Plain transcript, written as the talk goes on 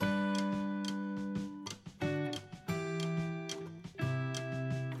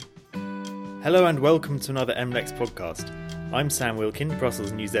Hello and welcome to another MLEX podcast. I'm Sam Wilkin,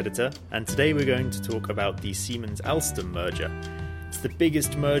 Brussels News Editor, and today we're going to talk about the Siemens-Alstom merger. It's the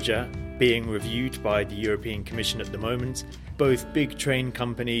biggest merger being reviewed by the European Commission at the moment. Both big train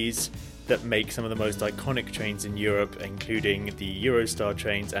companies that make some of the most iconic trains in Europe, including the Eurostar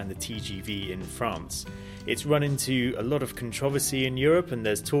trains and the TGV in France. It's run into a lot of controversy in Europe, and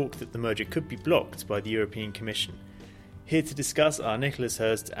there's talk that the merger could be blocked by the European Commission. Here to discuss are Nicholas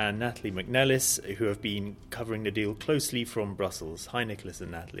Hurst and Natalie McNellis, who have been covering the deal closely from Brussels. Hi, Nicholas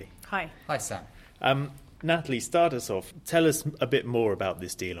and Natalie. Hi. Hi, Sam. Natalie, start us off. Tell us a bit more about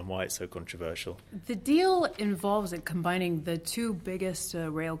this deal and why it's so controversial. The deal involves combining the two biggest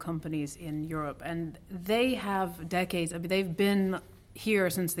rail companies in Europe, and they have decades. They've been here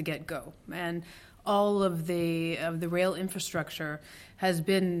since the get-go, and all of the rail infrastructure has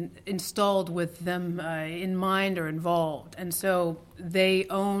been installed with them in mind or involved. And so they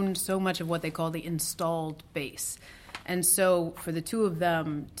own so much of what they call the installed base. And so for the two of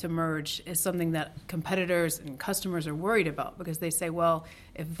them to merge is something that competitors and customers are worried about, because they say, well,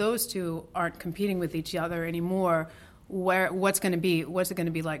 if those two aren't competing with each other anymore, what's it going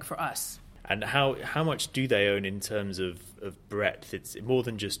to be like for us? And how much do they own in terms of breadth? It's more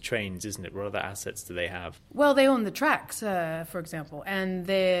than just trains, isn't it? What other assets do they have? Well, they own the tracks, for example, and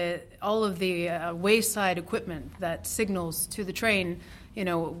all of the wayside equipment that signals to the train,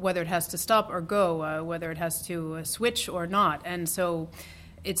 whether it has to stop or go, whether it has to switch or not. And so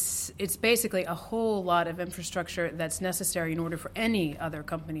it's basically a whole lot of infrastructure that's necessary in order for any other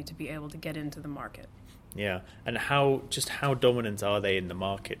company to be able to get into the market. Yeah, and how dominant are they in the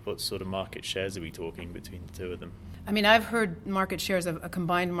market? What sort of market shares are we talking between the two of them? I mean, I've heard market shares of a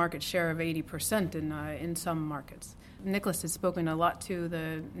combined market share of 80% in some markets. Nicholas has spoken a lot to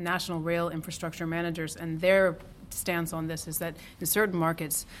the national rail infrastructure managers, and their stance on this is that in certain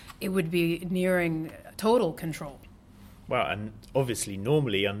markets it would be nearing total control. Well, and obviously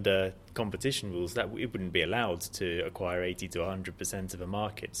normally under competition rules that it wouldn't be allowed to acquire 80 to 100% of a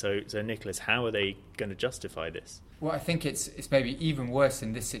market. So Nicholas, how are they going to justify this? Well, I think it's maybe even worse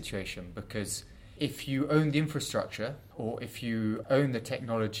in this situation, because if you own the infrastructure or if you own the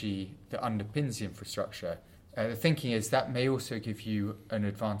technology that underpins the infrastructure, the thinking is that may also give you an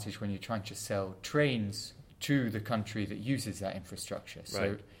advantage when you're trying to sell trains to the country that uses that infrastructure. So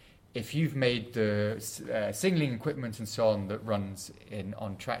right. If you've made the signalling equipment and so on that runs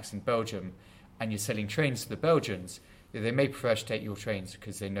on tracks in Belgium, and you're selling trains to the Belgians, they may prefer to take your trains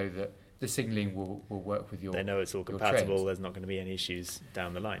because they know that the signalling will work with your trains. They know it's all compatible. There's not going to be any issues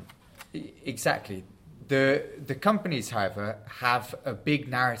down the line. Exactly. The companies, however, have a big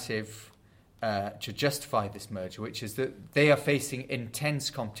narrative to justify this merger, which is that they are facing intense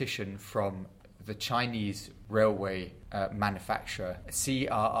competition from the Chinese railway manufacturer,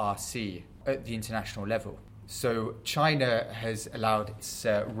 CRRC, at the international level. So China has allowed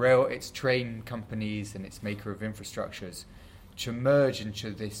its train companies and its maker of infrastructures to merge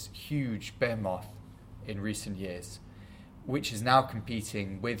into this huge behemoth in recent years, which is now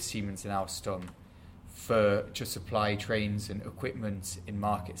competing with Siemens and Alstom to supply trains and equipment in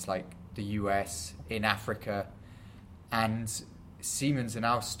markets like the US, in Africa. And Siemens and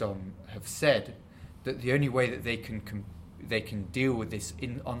Alstom have said that the only way that they can deal with this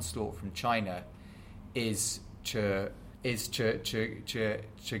onslaught from China is to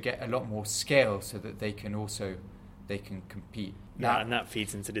get a lot more scale so that they can compete. Now, and that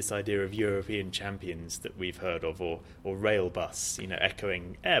feeds into this idea of European champions that we've heard of, or Railbus,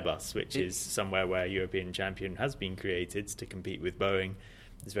 echoing Airbus, which is somewhere where a European champion has been created to compete with Boeing.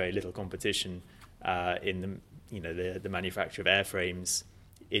 There's very little competition in the manufacture of airframes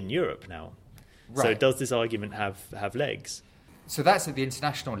in Europe now. Right. So does this argument have legs? So that's at the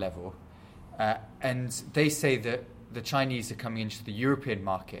international level. And they say that the Chinese are coming into the European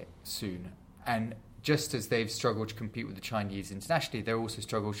market soon. And just as they've struggled to compete with the Chinese internationally, they're also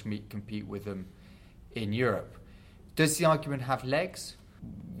struggled to compete with them in Europe. Does the argument have legs?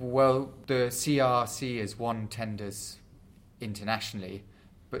 Well, the CRRC has won tenders internationally,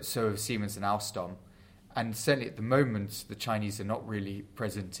 but so have Siemens and Alstom. And certainly at the moment, the Chinese are not really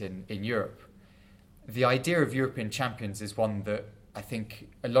present in Europe. The idea of European champions is one that I think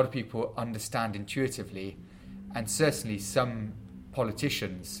a lot of people understand intuitively, and certainly some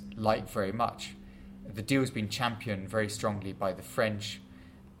politicians like very much. The deal has been championed very strongly by the French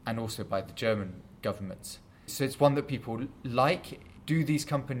and also by the German governments. So it's one that people like. Do these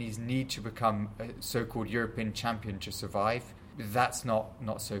companies need to become a so-called European champion to survive? That's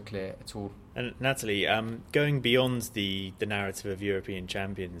not so clear at all. And Natalie, going beyond the narrative of European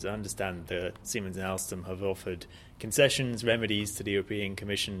champions, I understand that Siemens and Alstom have offered concessions, remedies to the European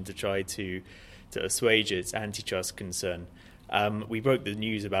Commission to try to assuage its antitrust concern. We broke the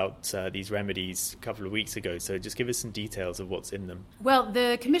news about these remedies a couple of weeks ago, so just give us some details of what's in them. Well,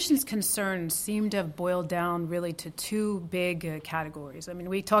 the Commission's concerns seem to have boiled down really to two big categories. I mean,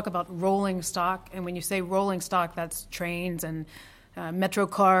 we talk about rolling stock, and when you say rolling stock, that's trains and metro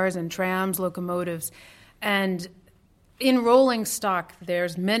cars and trams, locomotives. And in rolling stock,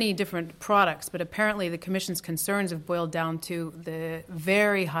 there's many different products, but apparently the Commission's concerns have boiled down to the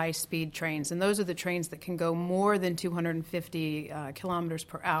very high-speed trains, and those are the trains that can go more than 250 kilometers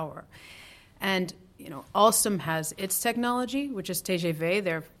per hour. And Alstom has its technology, which is TGV,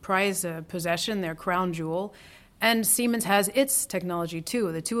 their prize possession, their crown jewel, and Siemens has its technology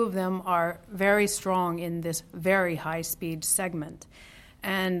too. The two of them are very strong in this very high-speed segment.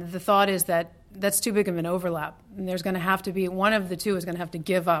 And the thought is that that's too big of an overlap. And there's going to have to be, one of the two is going to have to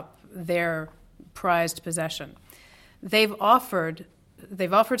give up their prized possession. They've offered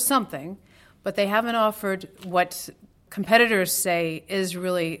something, but they haven't offered what competitors say is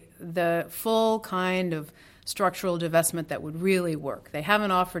really the full kind of structural divestment that would really work. They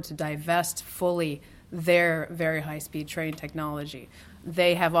haven't offered to divest fully their very high-speed train technology.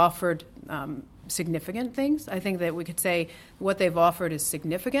 They have offered significant things. I think that we could say what they've offered is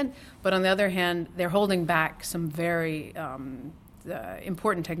significant, but on the other hand, they're holding back some very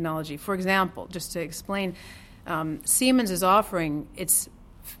important technology. For example, just to explain, Siemens is offering its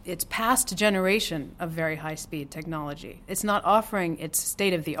past generation of very high-speed technology. It's not offering its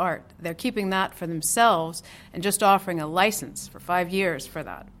state-of-the-art. They're keeping that for themselves and just offering a license for 5 years for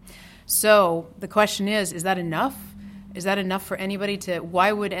that. So the question is that enough? Is that enough for anybody to?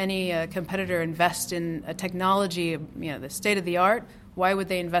 Why would any competitor invest in a technology, the state of the art? Why would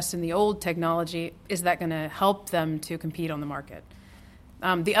they invest in the old technology? Is that going to help them to compete on the market?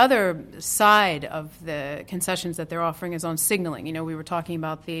 The other side of the concessions that they're offering is on signaling. We were talking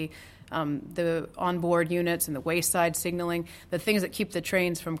about the onboard units and the wayside signaling, the things that keep the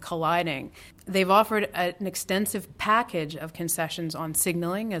trains from colliding. They've offered an extensive package of concessions on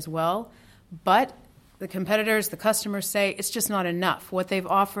signaling as well, but the competitors, the customers say it's just not enough. What they've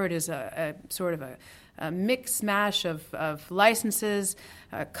offered is a sort of a mix-mash of licenses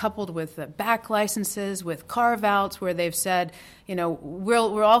coupled with back licenses, with carve-outs where they've said,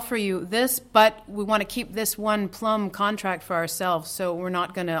 we'll offer you this, but we want to keep this one plum contract for ourselves, so we're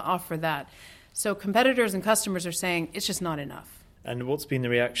not going to offer that. So competitors and customers are saying it's just not enough. And what's been the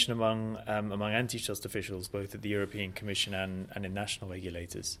reaction among antitrust officials, both at the European Commission and in national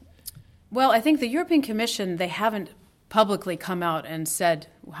regulators? Well, I think the European Commission, they haven't publicly come out and said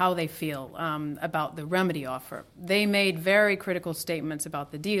how they feel about the remedy offer. They made very critical statements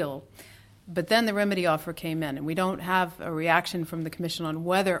about the deal, but then the remedy offer came in, and we don't have a reaction from the Commission on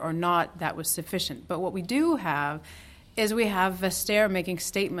whether or not that was sufficient. But what we do have is we have Vestager making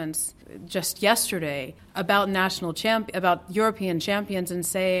statements just yesterday about about European champions and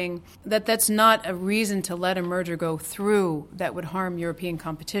saying that that's not a reason to let a merger go through that would harm European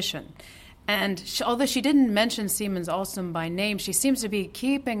competition. And although she didn't mention Siemens Alstom by name, she seems to be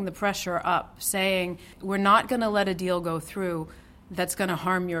keeping the pressure up, saying we're not going to let a deal go through that's going to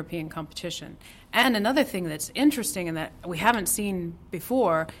harm European competition. And another thing that's interesting and that we haven't seen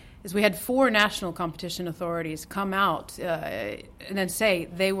before is we had 4 national competition authorities come out and then say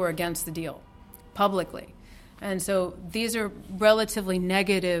they were against the deal publicly. And so these are relatively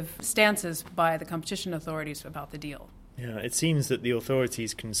negative stances by the competition authorities about the deal. Yeah, it seems that the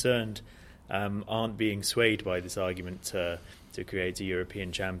authorities concerned aren't being swayed by this argument to create a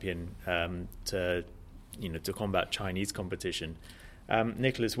European champion to combat Chinese competition.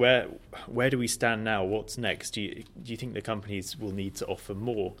 Nicholas, where do we stand now? What's next? Do you think the companies will need to offer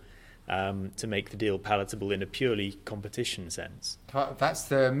more to make the deal palatable in a purely competition sense? That's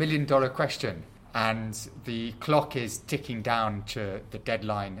the million-dollar question, and the clock is ticking down to the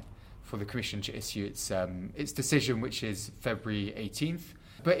deadline for the Commission to issue its decision, which is February 18th.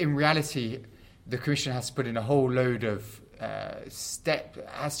 But in reality, the Commission has to put in a whole load of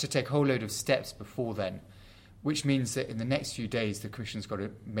has to take a whole load of steps before then, which means that in the next few days, the Commission's got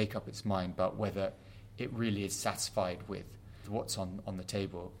to make up its mind about whether it really is satisfied with what's on the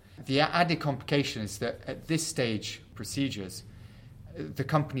table. The added complication is that at this stage procedures, the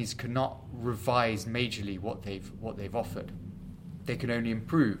companies cannot revise majorly what they've offered. They can only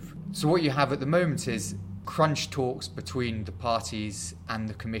improve. So what you have at the moment is crunch talks between the parties and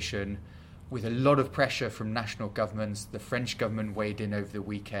the Commission with a lot of pressure from national governments. The French government weighed in over the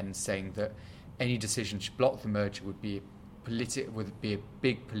weekend saying that any decision to block the merger would be would be a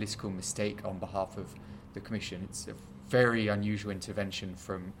big political mistake on behalf of the Commission. It's a very unusual intervention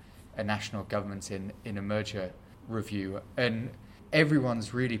from a national government in a merger review, and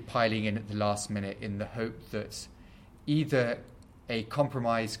everyone's really piling in at the last minute in the hope that either a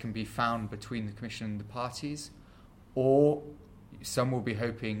compromise can be found between the Commission and the parties, or some will be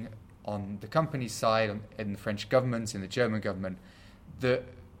hoping on the company's side, in the French government, in the German government, that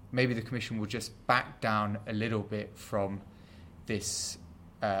maybe the Commission will just back down a little bit from this,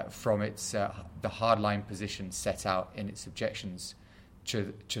 from its the hardline position set out in its objections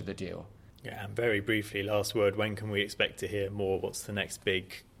to the deal. Yeah, and very briefly, last word, when can we expect to hear more? What's the next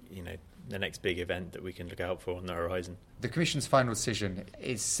big, the next big event that we can look out for on the horizon? The Commission's final decision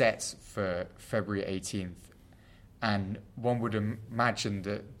is set for February 18th, and one would imagine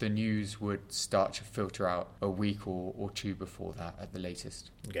that the news would start to filter out a week or two before that at the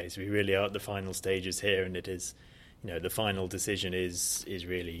latest. Okay, so we really are at the final stages here, and it is, the final decision is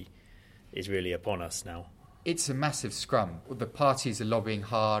really upon us now. It's a massive scrum. The parties are lobbying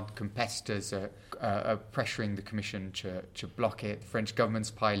hard, competitors are pressuring the Commission to block it, the French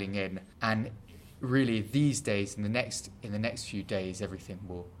government's piling in, and really these days, in the next few days, everything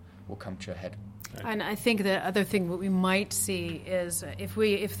will come to a head. Okay. And I think the other thing what we might see is if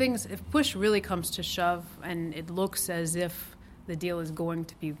push really comes to shove and it looks as if the deal is going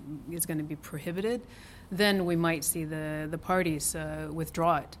to be prohibited, then we might see the parties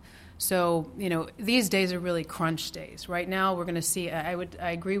withdraw it. So, these days are really crunch days. Right now, we're going to see,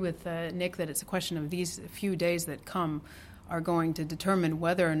 I agree with Nick that it's a question of these few days that come are going to determine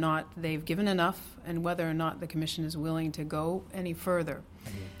whether or not they've given enough and whether or not the Commission is willing to go any further.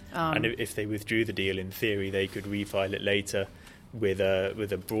 And if they withdrew the deal, in theory, they could refile it later with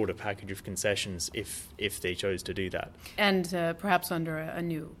a broader package of concessions if they chose to do that. And perhaps under a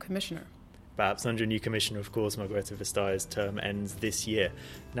new commissioner. Perhaps under a new commissioner, of course. Margrethe Vestager's term ends this year.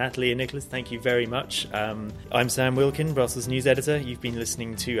 Natalie and Nicholas, thank you very much. I'm Sam Wilkin, Brussels News Editor. You've been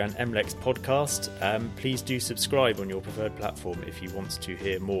listening to an MLEX podcast. Please do subscribe on your preferred platform if you want to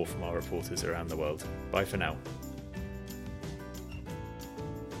hear more from our reporters around the world. Bye for now.